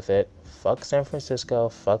to do with it. Fuck San Francisco.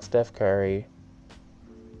 Fuck Steph Curry.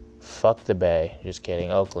 Fuck the Bay. Just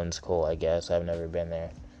kidding. Oakland's cool, I guess. I've never been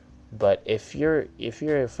there. But if you're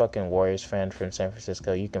a fucking Warriors fan from San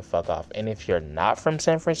Francisco, you can fuck off. And if you're not from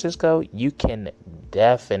San Francisco, you can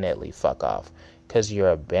definitely fuck off. Because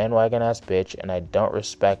you're a bandwagon ass bitch and I don't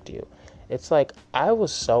respect you. It's like, I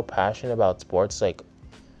was so passionate about sports. Like,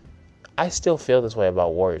 I still feel this way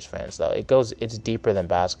about Warriors fans, though. It's deeper than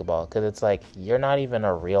basketball. Because it's like, you're not even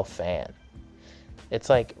a real fan. It's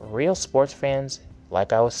like, real sports fans,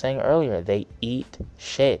 like I was saying earlier, they eat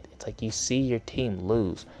shit. It's like you see your team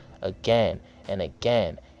lose again and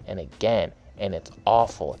again and again, and it's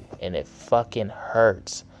awful and it fucking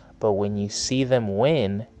hurts. But when you see them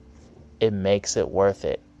win, it makes it worth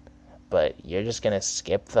it. But you're just gonna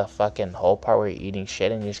skip the fucking whole part where you're eating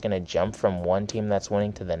shit and you're just gonna jump from one team that's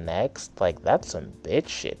winning to the next? Like, that's some bitch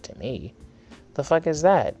shit to me. The fuck is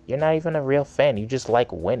that? You're not even a real fan. You just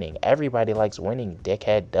like winning. Everybody likes winning,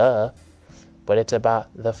 dickhead, duh. But it's about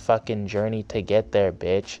the fucking journey to get there,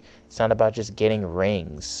 bitch. It's not about just getting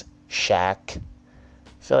rings, Shaq. I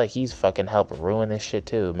feel like he's fucking helped ruin this shit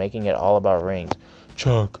too, making it all about rings.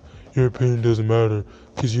 Chuck, Your opinion doesn't matter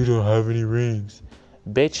because you don't have any rings.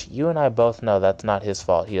 Bitch, you and I both know that's not his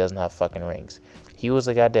fault. He doesn't have fucking rings. He was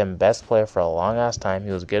the goddamn best player for a long ass time.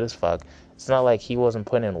 He was good as fuck. It's not like he wasn't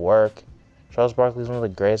putting in work. Charles Barkley's one of the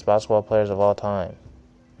greatest basketball players of all time.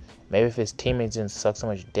 Maybe if his teammates didn't suck so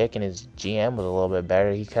much dick and his GM was a little bit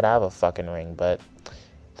better, he could have a fucking ring. But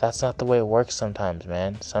that's not the way it works sometimes,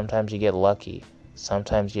 man. Sometimes you get lucky.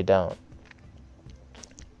 Sometimes you don't.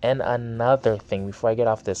 And another thing, before I get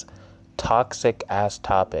off this toxic ass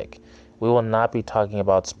topic, we will not be talking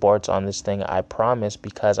about sports on this thing, I promise,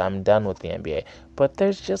 because I'm done with the NBA. But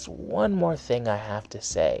there's just one more thing I have to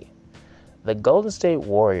say. The Golden State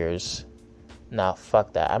Warriors, nah,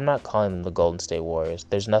 fuck that. I'm not calling them the Golden State Warriors.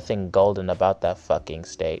 There's nothing golden about that fucking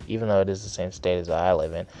state, even though it is the same state as I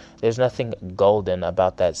live in. There's nothing golden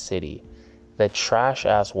about that city. The trash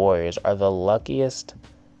ass Warriors are the luckiest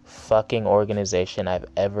fucking organization I've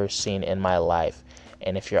ever seen in my life.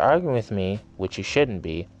 And if you're arguing with me, which you shouldn't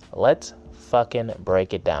be, let's fucking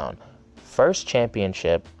break it down. First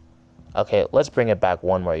championship. Okay, let's bring it back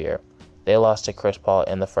one more year. They lost to Chris Paul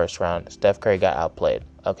in the first round. Steph Curry got outplayed.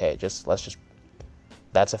 Okay,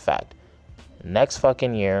 that's a fact. Next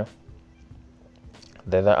fucking year,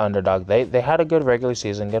 they're the underdog. They had a good regular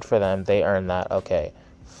season. Good for them. They earned that. Okay,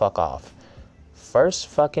 fuck off. First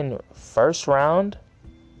round,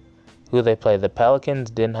 who they played? The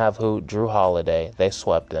Pelicans didn't have who? Drew Holiday. They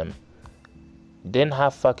swept them. Didn't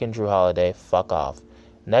have fucking Drew Holiday. Fuck off.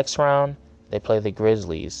 Next round, they play the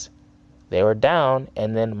Grizzlies. They were down,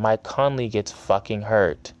 and then Mike Conley gets fucking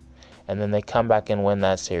hurt. And then they come back and win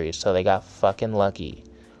that series. So they got fucking lucky.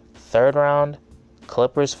 Third round,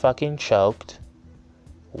 Clippers fucking choked.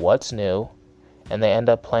 What's new? And they end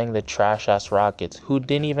up playing the trash-ass Rockets, who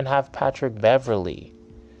didn't even have Patrick Beverley.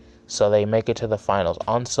 So they make it to the finals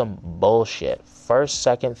on some bullshit. First,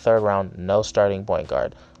 second, third round, no starting point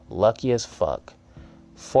guard. Lucky as fuck.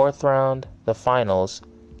 Fourth round, the finals,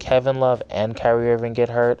 Kevin Love and Kyrie Irving get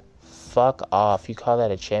hurt. Fuck off. You call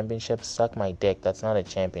that a championship? Suck my dick. That's not a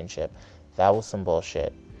championship. That was some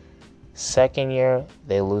bullshit. Second year,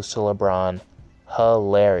 they lose to LeBron.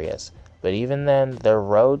 Hilarious. But even then, their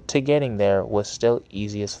road to getting there was still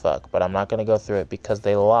easy as fuck. But I'm not going to go through it because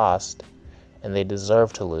they lost. And they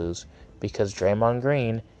deserve to lose. Because Draymond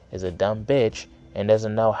Green is a dumb bitch and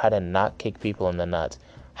doesn't know how to not kick people in the nuts.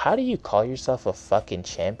 How do you call yourself a fucking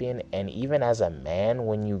champion, and even as a man,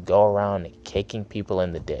 when you go around kicking people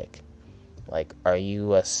in the dick? Like, are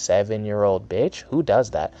you a 7-year-old bitch? Who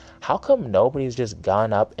does that? How come nobody's just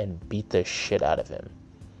gone up and beat the shit out of him?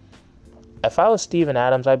 If I was Steven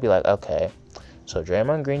Adams, I'd be like, okay, so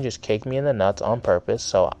Draymond Green just kicked me in the nuts on purpose,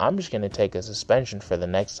 so I'm just going to take a suspension for the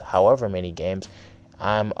next however many games.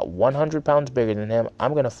 I'm 100 pounds bigger than him.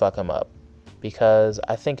 I'm going to fuck him up. Because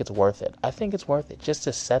I think it's worth it. I think it's worth it just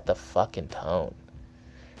to set the fucking tone.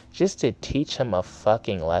 Just to teach him a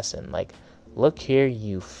fucking lesson. Like, look here,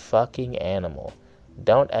 you fucking animal.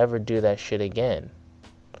 Don't ever do that shit again.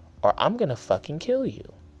 Or I'm gonna fucking kill you.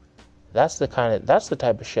 That's the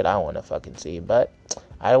type of shit I want to fucking see. But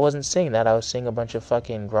I wasn't seeing that. I was seeing a bunch of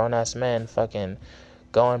fucking grown-ass men fucking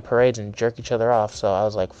go on parades and jerk each other off. So I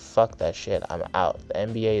was like, fuck that shit. I'm out. The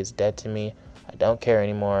NBA is dead to me. I don't care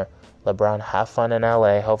anymore. LeBron, have fun in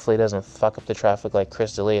LA. Hopefully it doesn't fuck up the traffic like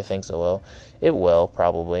Chris D'Elia thinks it will. It will,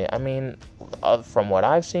 probably. I mean, from what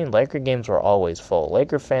I've seen, Laker games were always full.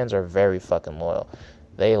 Laker fans are very fucking loyal.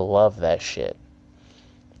 They love that shit.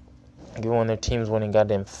 Even when their team's winning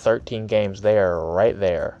goddamn 13 games, they are right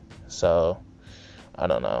there. So, I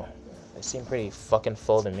don't know. They seem pretty fucking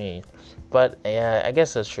full to me. But, yeah, I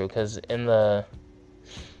guess that's true, because in the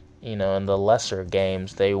lesser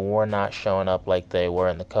games, they were not showing up like they were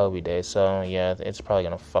in the Kobe days. So, yeah, it's probably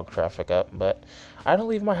going to fuck traffic up. But I don't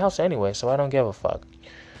leave my house anyway, so I don't give a fuck.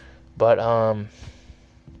 But,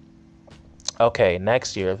 okay,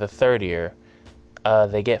 next year, the third year,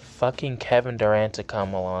 they get fucking Kevin Durant to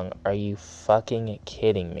come along. Are you fucking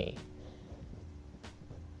kidding me?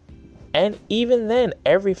 And even then,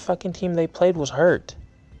 every fucking team they played was hurt.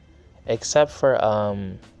 Except for,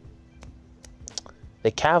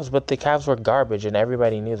 the Cavs, but the Cavs were garbage, and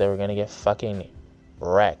everybody knew they were going to get fucking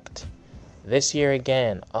wrecked. This year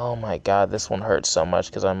again, oh my god, this one hurts so much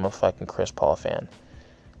because I'm a fucking Chris Paul fan.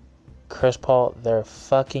 Chris Paul, they're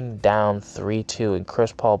fucking down 3-2, and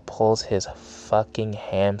Chris Paul pulls his fucking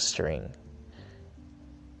hamstring.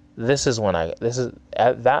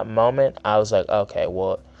 At that moment, I was like, okay,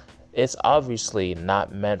 well, it's obviously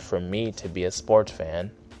not meant for me to be a sports fan,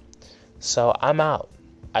 so I'm out.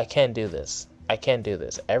 I can't do this.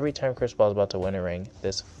 Every time Chris Paul's about to win a ring,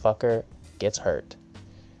 this fucker gets hurt.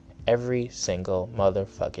 Every single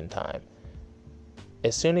motherfucking time.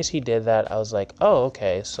 as soon as he did that, I was like, oh,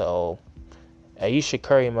 okay, so Ayesha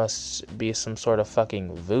Curry must be some sort of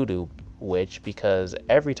fucking voodoo witch, because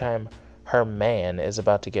every time her man is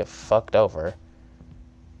about to get fucked over,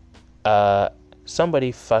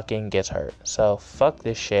 somebody fucking gets hurt. So fuck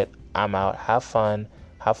this shit. I'm out. Have fun.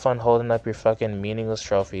 Have fun holding up your fucking meaningless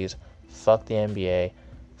trophies. Fuck the NBA.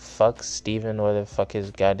 Fuck Steven, whatever the fuck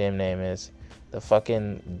his goddamn name is. The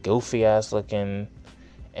fucking goofy ass looking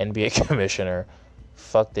NBA commissioner.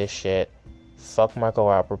 Fuck this shit. Fuck Michael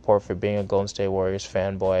Rappaport for being a Golden State Warriors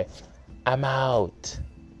fanboy. I'm out.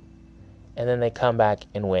 And then they come back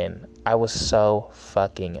and win. I was so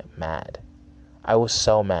fucking mad. I was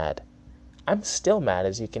so mad. I'm still mad,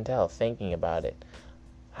 as you can tell, thinking about it.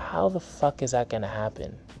 How the fuck is that gonna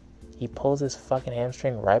happen? He pulls his fucking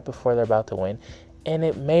hamstring right before they're about to win. And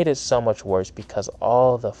it made it so much worse because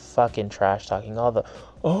all the fucking trash talking, all the,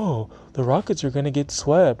 oh, the Rockets are going to get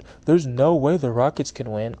swept. There's no way the Rockets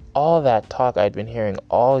can win. All that talk I'd been hearing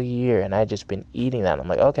all year, and I'd just been eating that. I'm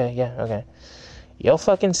like, okay, yeah, okay. You'll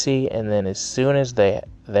fucking see. And then as soon as they're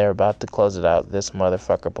about to close it out, this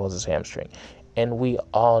motherfucker pulls his hamstring. And we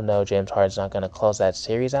all know James Harden's not going to close that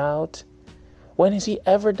series out. When has he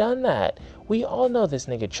ever done that? We all know this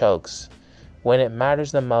nigga chokes. When it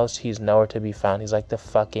matters the most, he's nowhere to be found. He's like the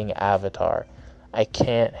fucking Avatar. I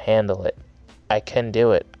can't handle it. I can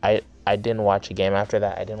do it. I didn't watch a game after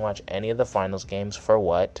that. I didn't watch any of the finals games. For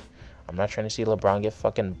what? I'm not trying to see LeBron get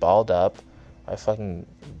fucking balled up by fucking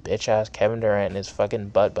bitch ass Kevin Durant and his fucking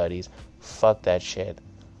butt buddies. Fuck that shit.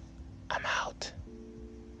 I'm out.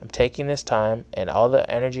 I'm taking this time and all the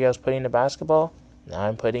energy I was putting into basketball, now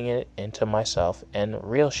I'm putting it into myself and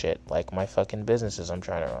real shit, like my fucking businesses I'm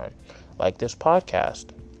trying to run. Like this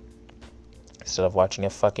podcast. Instead of watching a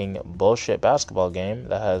fucking bullshit basketball game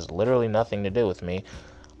that has literally nothing to do with me,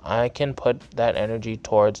 I can put that energy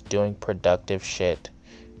towards doing productive shit.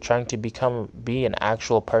 Trying to be an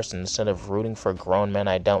actual person instead of rooting for grown men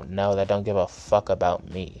I don't know that don't give a fuck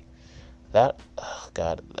about me. That, oh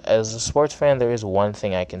God, as a sports fan, there is one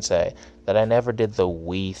thing I can say, that I never did the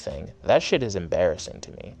we thing. That shit is embarrassing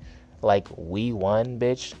to me. Like, we won,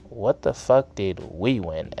 bitch? What the fuck did we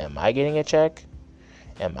win? Am I getting a check?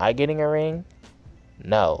 Am I getting a ring?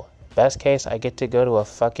 No. Best case, I get to go to a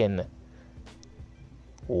fucking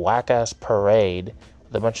whack-ass parade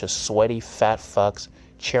with a bunch of sweaty fat fucks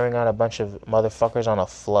cheering on a bunch of motherfuckers on a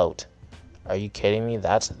float. Are you kidding me?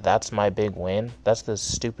 That's my big win? That's the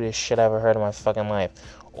stupidest shit I ever heard in my fucking life.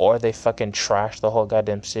 Or they fucking trash the whole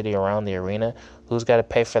goddamn city around the arena. Who's got to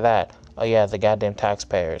pay for that? Oh yeah, the goddamn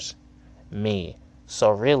taxpayers. Me. So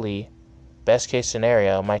really, best case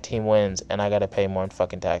scenario, my team wins and I gotta pay more in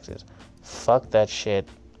fucking taxes. Fuck that shit.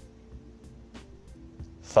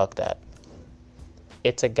 Fuck that.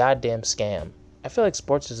 It's a goddamn scam. I feel like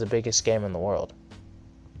sports is the biggest scam in the world.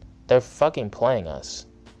 They're fucking playing us.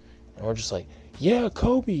 And we're just like, yeah,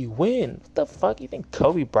 Kobe, win. What the fuck? You think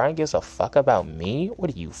Kobe Bryant gives a fuck about me? What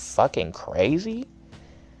are you, fucking crazy?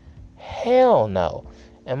 Hell no.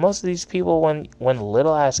 And most of these people, when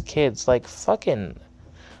little ass kids, like fucking,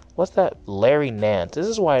 what's that, Larry Nance. This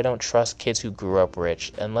is why I don't trust kids who grew up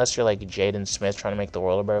rich. Unless you're like Jaden Smith trying to make the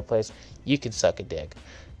world a better place, you can suck a dick.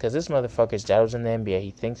 Because this motherfucker's dad was in the NBA.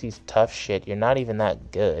 He thinks he's tough shit. You're not even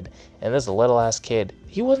that good. And this little ass kid,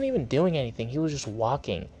 he wasn't even doing anything. He was just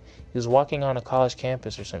walking. He was walking on a college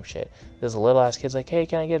campus or some shit. This little ass kid's like, hey,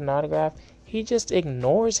 can I get an autograph? He just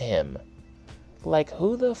ignores him. Like,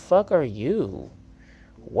 who the fuck are you?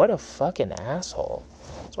 What a fucking asshole.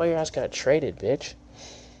 That's why your ass got traded, bitch.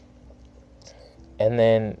 And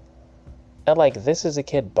then, like, this is a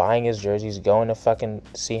kid buying his jerseys, going to fucking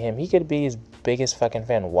see him. He could be his biggest fucking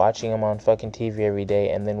fan, watching him on fucking TV every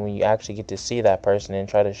day. And then when you actually get to see that person and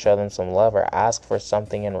try to show them some love or ask for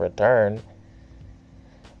something in return.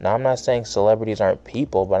 Now, I'm not saying celebrities aren't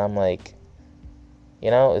people, but I'm like, you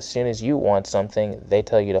know, as soon as you want something, they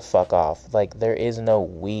tell you to fuck off. Like, there is no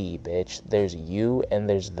we, bitch. There's you and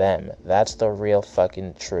there's them. That's the real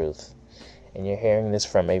fucking truth. And you're hearing this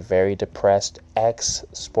from a very depressed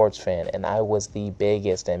ex-sports fan, and I was the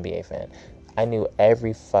biggest NBA fan. I knew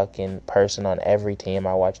every fucking person on every team.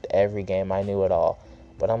 I watched every game. I knew it all.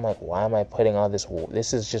 But I'm like, why am I putting all this?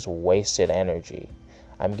 This is just wasted energy.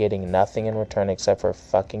 I'm getting nothing in return except for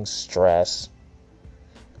fucking stress.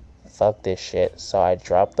 Fuck this shit. So I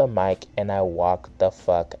dropped the mic and I walked the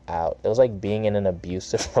fuck out. It was like being in an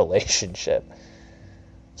abusive relationship.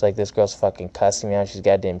 It's like this girl's fucking cussing me out. She's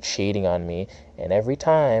goddamn cheating on me. And every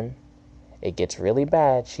time it gets really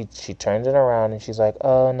bad, she turns it around and she's like,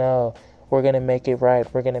 oh no, we're going to make it right.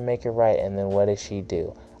 We're going to make it right. And then what does she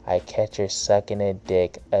do? I catch her sucking a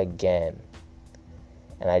dick again.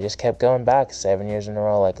 And I just kept going back 7 years in a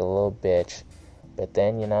row like a little bitch. But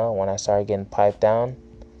then, when I started getting piped down,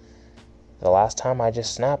 the last time I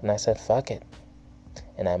just snapped and I said, fuck it.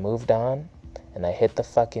 And I moved on, and I hit the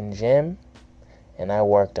fucking gym, and I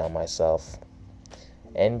worked on myself.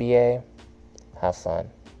 NBA, have fun.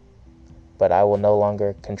 But I will no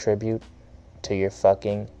longer contribute to your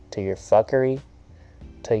fuckery,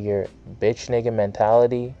 to your bitch nigga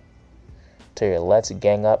mentality, to your let's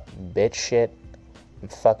gang up bitch shit. I'm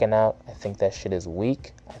fucking out. I think that shit is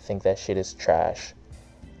weak. I think that shit is trash.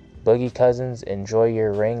 Boogie Cousins, enjoy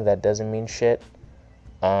your ring. That doesn't mean shit.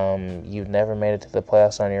 You've never made it to the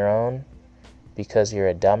playoffs on your own because you're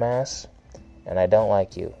a dumbass, and I don't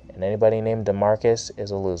like you. And anybody named DeMarcus is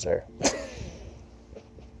a loser.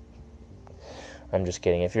 I'm just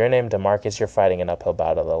kidding. If you're named DeMarcus, you're fighting an uphill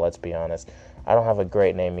battle, though, let's be honest. I don't have a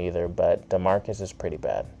great name either, but DeMarcus is pretty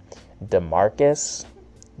bad. DeMarcus?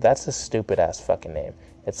 That's a stupid-ass fucking name.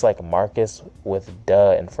 It's like Marcus with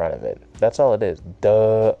duh in front of it. That's all it is.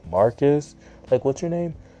 Duh, Marcus? Like, what's your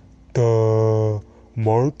name? Duh,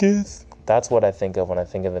 Marcus? That's what I think of when I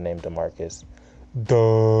think of the name DeMarcus.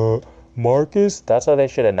 Duh, Marcus? That's how they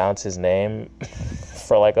should announce his name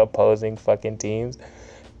for, like, opposing fucking teams.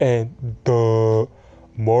 And duh,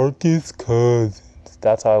 Marcus Cousins.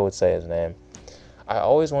 That's how I would say his name. I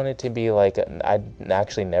always wanted to be like, I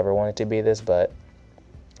actually never wanted to be this, but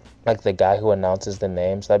like the guy who announces the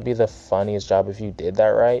names. That'd be the funniest job if you did that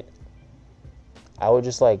right. I would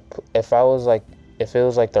just like, if I was the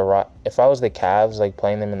Cavs like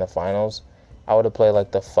playing them in the finals, I would have played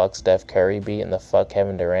like the fuck Steph Curry beat and the fuck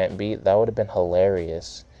Kevin Durant beat. That would have been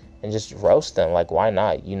hilarious. And just roast them. Like, why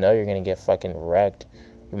not? You know you're gonna get fucking wrecked.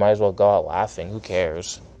 You might as well go out laughing. Who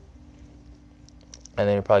cares? And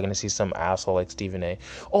then you're probably going to see some asshole like Stephen A.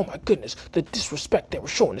 Oh my goodness, the disrespect they were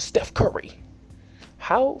showing to Steph Curry.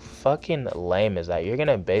 How fucking lame is that? You're going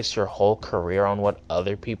to base your whole career on what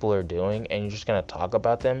other people are doing and you're just going to talk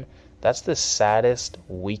about them? That's the saddest,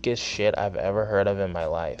 weakest shit I've ever heard of in my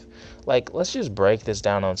life. Like, let's just break this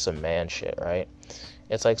down on some man shit, right?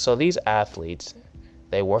 It's like, so these athletes,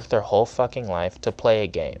 they work their whole fucking life to play a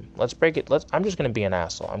game. I'm just going to be an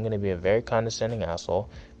asshole. I'm going to be a very condescending asshole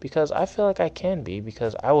because I feel like I can be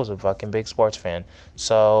because I was a fucking big sports fan.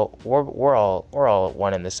 So we're all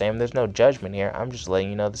one and the same. There's no judgment here. I'm just letting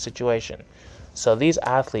you know the situation. So these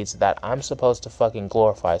athletes that I'm supposed to fucking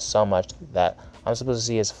glorify so much, that I'm supposed to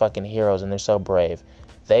see as fucking heroes and they're so brave,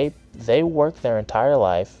 they work their entire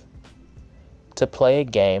life to play a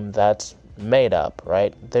game that's made up,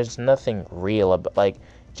 right? There's nothing real about, like,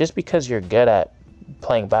 just because you're good at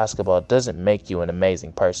playing basketball doesn't make you an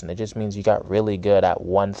amazing person. It just means you got really good at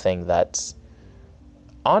one thing that's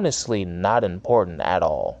honestly not important at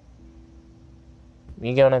all.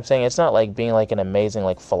 You get what I'm saying? It's not like being like an amazing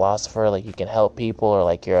like philosopher, like you can help people, or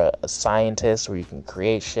like you're a scientist where you can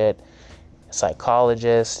create shit, a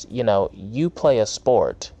psychologist. You play a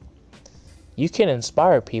sport. You can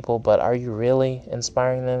inspire people, but are you really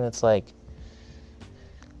inspiring them? It's like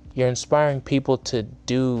you're inspiring people to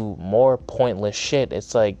do more pointless shit.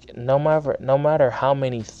 It's like no matter how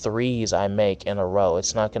many threes I make in a row,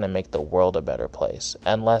 it's not going to make the world a better place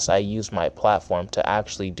unless I use my platform to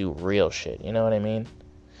actually do real shit. You know what I mean?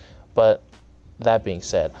 But that being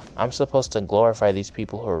said, I'm supposed to glorify these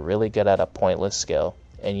people who are really good at a pointless skill.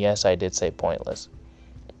 And yes, I did say pointless.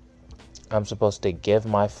 I'm supposed to give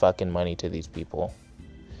my fucking money to these people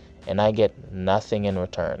and I get nothing in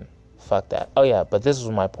return. Fuck that. Oh yeah, but this was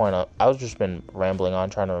my point. I was just been rambling on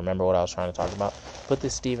trying to remember what I was trying to talk about. But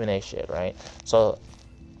this Stephen A shit, right? So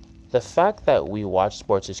the fact that we watch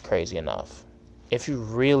sports is crazy enough. If you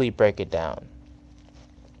really break it down,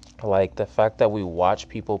 like the fact that we watch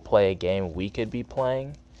people play a game we could be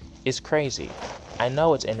playing is crazy. I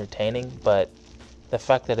know it's entertaining, but the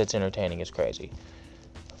fact that it's entertaining is crazy.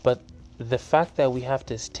 But the fact that we have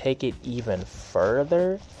to take it even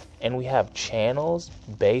further and we have channels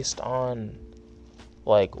based on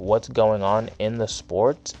like what's going on in the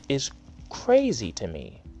sports is crazy to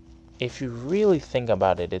me. If you really think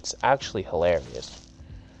about it, it's actually hilarious.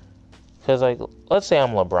 Because like, let's say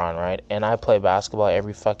I'm LeBron, right? And I play basketball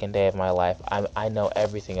every fucking day of my life. I know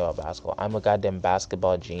everything about basketball. I'm a goddamn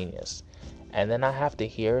basketball genius. And then I have to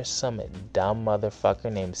hear some dumb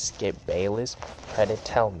motherfucker named Skip Bayless try to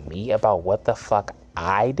tell me about what the fuck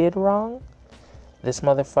I did wrong? This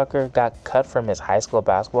motherfucker got cut from his high school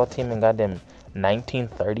basketball team in goddamn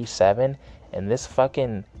 1937, and this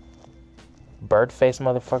fucking bird-faced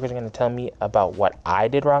motherfucker is gonna tell me about what I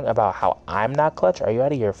did wrong, about how I'm not clutch? Are you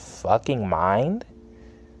out of your fucking mind?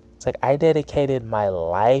 It's like, I dedicated my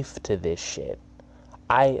life to this shit.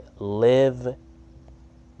 I live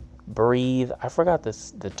breathe. I forgot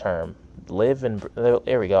the term.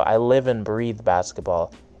 There we go. I live and breathe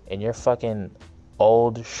basketball, and your fucking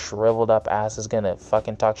old shriveled up ass is gonna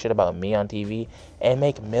fucking talk shit about me on TV and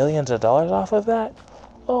make millions of dollars off of that?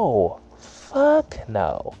 Oh, fuck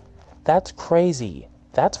no. That's crazy.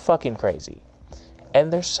 That's fucking crazy.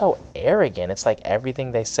 And they're so arrogant. It's like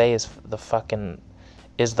everything they say is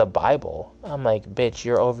the Bible. I'm like, bitch,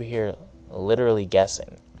 you're over here literally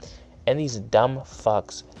guessing. And these dumb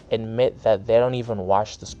fucks admit that they don't even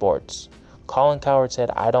watch the sports. Colin Cowherd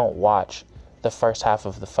said, I don't watch the first half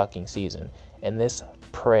of the fucking season. And this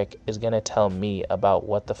prick is gonna tell me about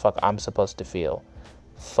what the fuck I'm supposed to feel.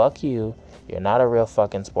 Fuck you. You're not a real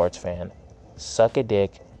fucking sports fan. Suck a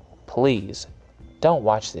dick. Please, don't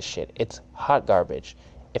watch this shit. It's hot garbage.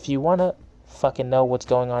 If you wanna fucking know what's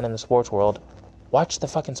going on in the sports world, watch the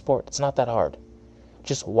fucking sport. It's not that hard.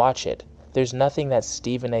 Just watch it. There's nothing that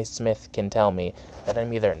Stephen A. Smith can tell me that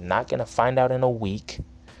I'm either not gonna find out in a week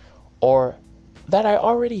or that I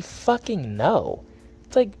already fucking know.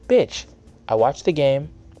 It's like, bitch, I watched the game.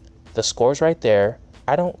 The score's right there.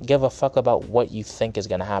 I don't give a fuck about what you think is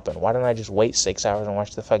gonna happen. Why don't I just wait 6 hours and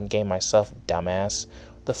watch the fucking game myself, dumbass?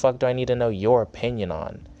 What the fuck do I need to know your opinion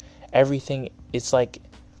on? Everything, it's like,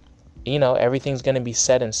 everything's going to be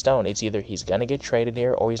set in stone. It's either he's going to get traded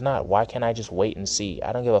here or he's not. Why can't I just wait and see?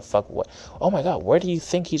 I don't give a fuck what. Oh my God, where do you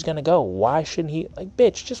think he's going to go? Why shouldn't he? Like,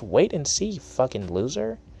 bitch, just wait and see, fucking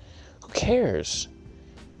loser. Who cares?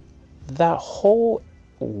 That whole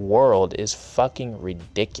world is fucking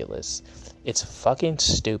ridiculous. It's fucking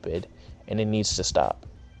stupid and it needs to stop.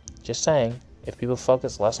 Just saying, if people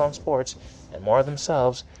focus less on sports and more on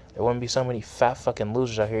themselves, there wouldn't be so many fat fucking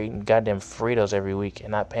losers out here eating goddamn Fritos every week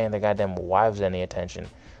and not paying their goddamn wives any attention.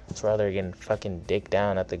 It's rather getting fucking dick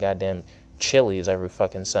down at the goddamn Chili's every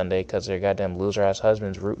fucking Sunday because their goddamn loser-ass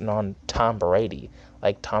husband's rooting on Tom Brady.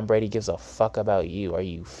 Like, Tom Brady gives a fuck about you. Are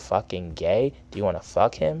you fucking gay? Do you want to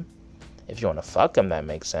fuck him? If you want to fuck him, that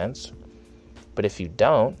makes sense. But if you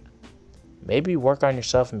don't, maybe work on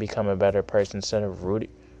yourself and become a better person instead of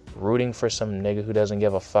rooting for some nigga who doesn't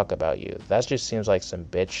give a fuck about you. That just seems like some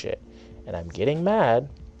bitch shit. And I'm getting mad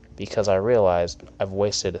because I realized I've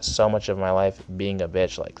wasted so much of my life being a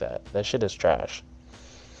bitch like that. That shit is trash.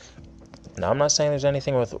 Now, I'm not saying there's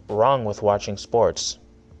anything wrong with watching sports.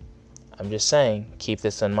 I'm just saying, keep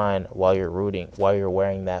this in mind while you're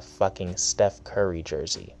wearing that fucking Steph Curry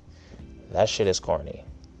jersey. That shit is corny.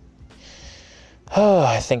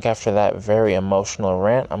 I think after that very emotional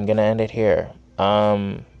rant, I'm gonna end it here.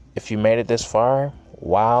 If you made it this far,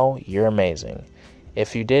 wow, you're amazing.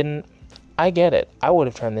 If you didn't, I get it. I would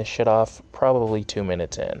have turned this shit off probably 2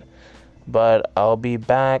 minutes in. But I'll be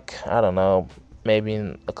back, I don't know, maybe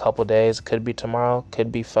in a couple days. Could be tomorrow,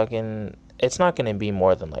 could be fucking... It's not going to be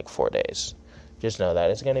more than like 4 days. Just know that.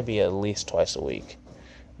 It's going to be at least twice a week.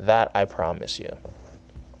 That I promise you.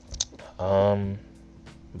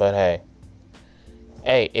 But hey.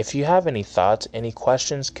 Hey, if you have any thoughts, any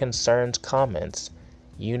questions, concerns, comments,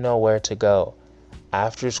 you know where to go.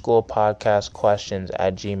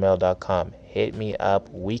 afterschoolpodcastquestions@gmail.com. Hit me up.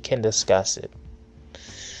 We can discuss it.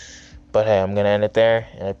 But hey, I'm going to end it there,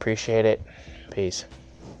 and I appreciate it. Peace.